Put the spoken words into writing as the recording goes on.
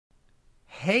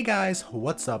Hey guys,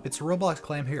 what's up? It's Roblox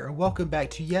Clam here and welcome back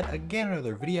to yet again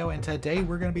another video, and today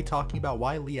we're going to be talking about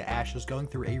why Leah Ashe is going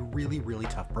through a really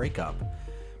tough breakup.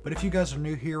 But if you guys are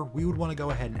new here, we would want to go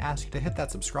ahead and ask you to hit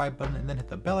that subscribe button and then hit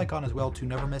the bell icon as well to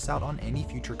never miss out on any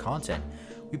future content.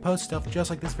 We post stuff just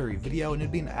like this very video and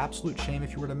it'd be an absolute shame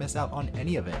if you were to miss out on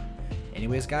any of it.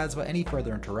 Anyways guys, without any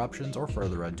further interruptions or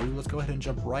further ado, let's go ahead and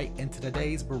jump right into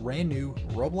today's brand new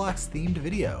Roblox themed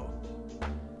video.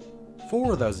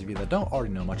 For those of you that don't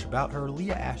already know much about her,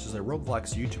 Leah Ashe is a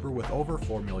Roblox YouTuber with over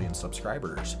 4 million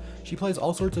subscribers. She plays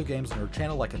all sorts of games on her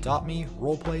channel like Adopt Me,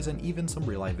 roleplays, and even some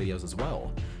real life videos as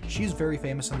well. She is very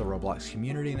famous in the Roblox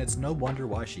community and it's no wonder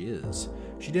why she is.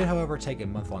 She did however take a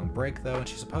month-long break though, and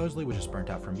she supposedly was just burnt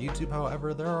out from YouTube.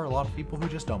 However, there are a lot of people who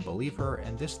just don't believe her,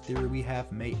 and this theory we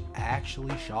have may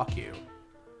actually shock you.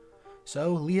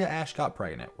 So Leah Ashe got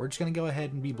pregnant. We're just going to go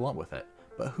ahead and be blunt with it.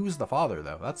 But who's the father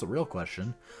though? That's the real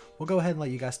question. We'll go ahead and let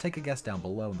you guys take a guess down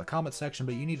below in the comment section,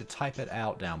 but you need to type it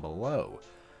out down below.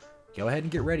 Go ahead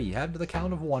and get ready. You have to the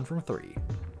count of 1 from 3.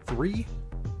 3,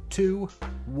 2,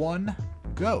 1,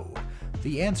 go.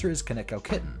 The answer is Kaneko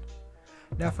Kitten.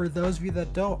 Now for those of you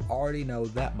that don't already know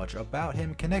that much about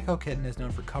him, Kaneko Kitten is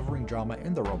known for covering drama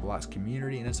in the Roblox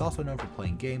community, and is also known for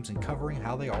playing games and covering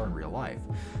how they are in real life.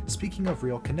 Speaking of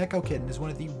real, Kaneko Kitten is one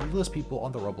of the realest people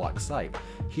on the Roblox site.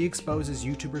 He exposes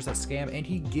YouTubers that scam and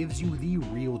he gives you the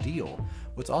real deal.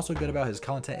 What's also good about his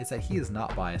content is that he is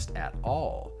not biased at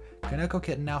all. Kaneko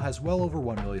Kitten now has well over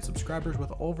 1 million subscribers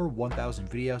with over 1,000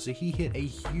 videos, so he hit a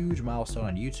huge milestone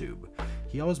on YouTube.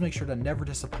 He always makes sure to never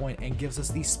disappoint and gives us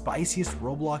the spiciest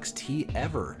Roblox tea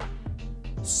ever.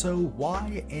 So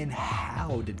why and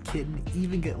how did Kitten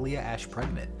even get Leah Ashe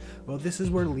pregnant? Well, this is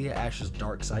where Leah Ashe's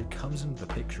dark side comes into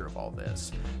the picture of all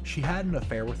this. She had an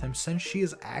affair with him since she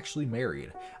is actually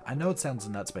married. I know it sounds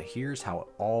nuts, but here's how it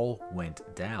all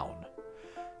went down.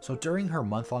 So during her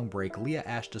month-long break, Leah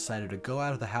Ashe decided to go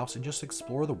out of the house and just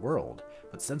explore the world.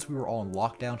 But since we were all in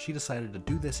lockdown, she decided to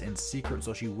do this in secret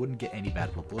so she wouldn't get any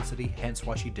bad publicity, hence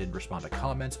why she didn't respond to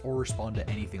comments or respond to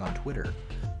anything on Twitter.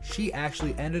 She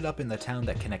actually ended up in the town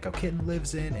that Kaneko Kitten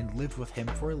lives in and lived with him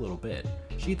for a little bit.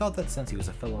 She thought that since he was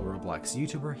a fellow Roblox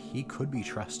YouTuber, he could be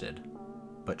trusted.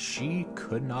 But she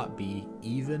could not be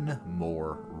even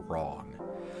more wrong.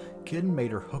 Kitten made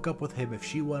her hook up with him if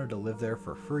she wanted to live there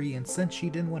for free, and since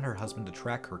she didn't want her husband to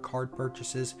track her card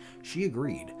purchases, she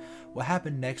agreed. What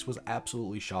happened next was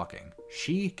absolutely shocking.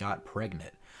 She got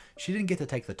pregnant. She didn't get to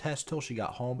take the test till she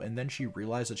got home, and then she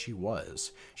realized that she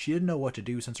was. She didn't know what to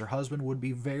do since her husband would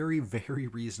be very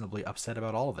reasonably upset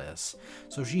about all this.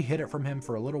 So she hid it from him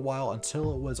for a little while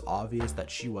until it was obvious that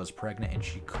she was pregnant and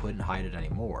she couldn't hide it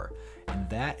anymore. And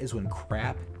that is when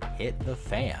crap hit the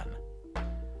fan.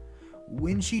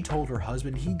 When she told her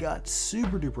husband, he got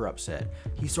super duper upset.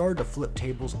 He started to flip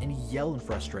tables and yell in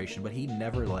frustration, but he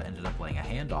never ended up laying a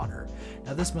hand on her.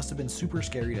 Now this must have been super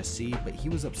scary to see, but he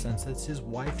was upset since his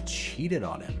wife cheated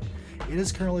on him. It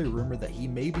is currently rumored that he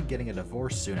may be getting a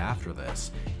divorce soon after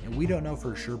this, and we don't know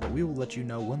for sure, but we will let you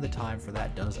know when the time for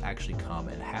that does actually come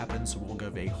and happen, so we'll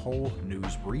give a whole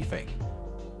news briefing.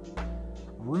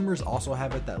 Rumors also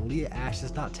have it that Leah Ashe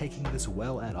is not taking this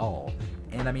well at all.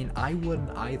 And I mean, I wouldn't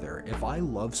either. If I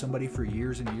loved somebody for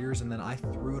years and years and then I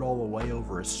threw it all away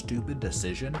over a stupid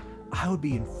decision, I would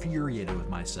be infuriated with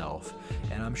myself.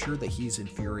 And I'm sure that he's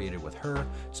infuriated with her,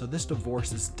 so this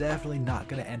divorce is definitely not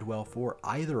going to end well for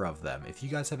either of them. If you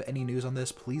guys have any news on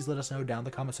this, please let us know down in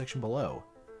the comment section below.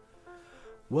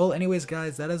 Well, anyways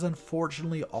guys, that is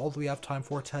unfortunately all that we have time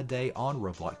for today on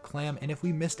Roblox Clam, and if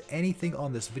we missed anything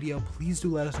on this video, please do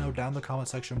let us know down in the comment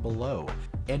section below.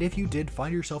 And if you did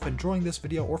find yourself enjoying this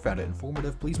video or found it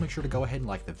informative, please make sure to go ahead and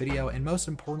like the video, and most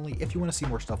importantly, if you want to see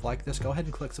more stuff like this, go ahead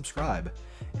and click subscribe.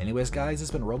 Anyways guys, it's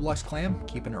been Roblox Clam,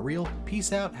 keeping it real,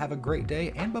 peace out, have a great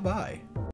day, and bye-bye.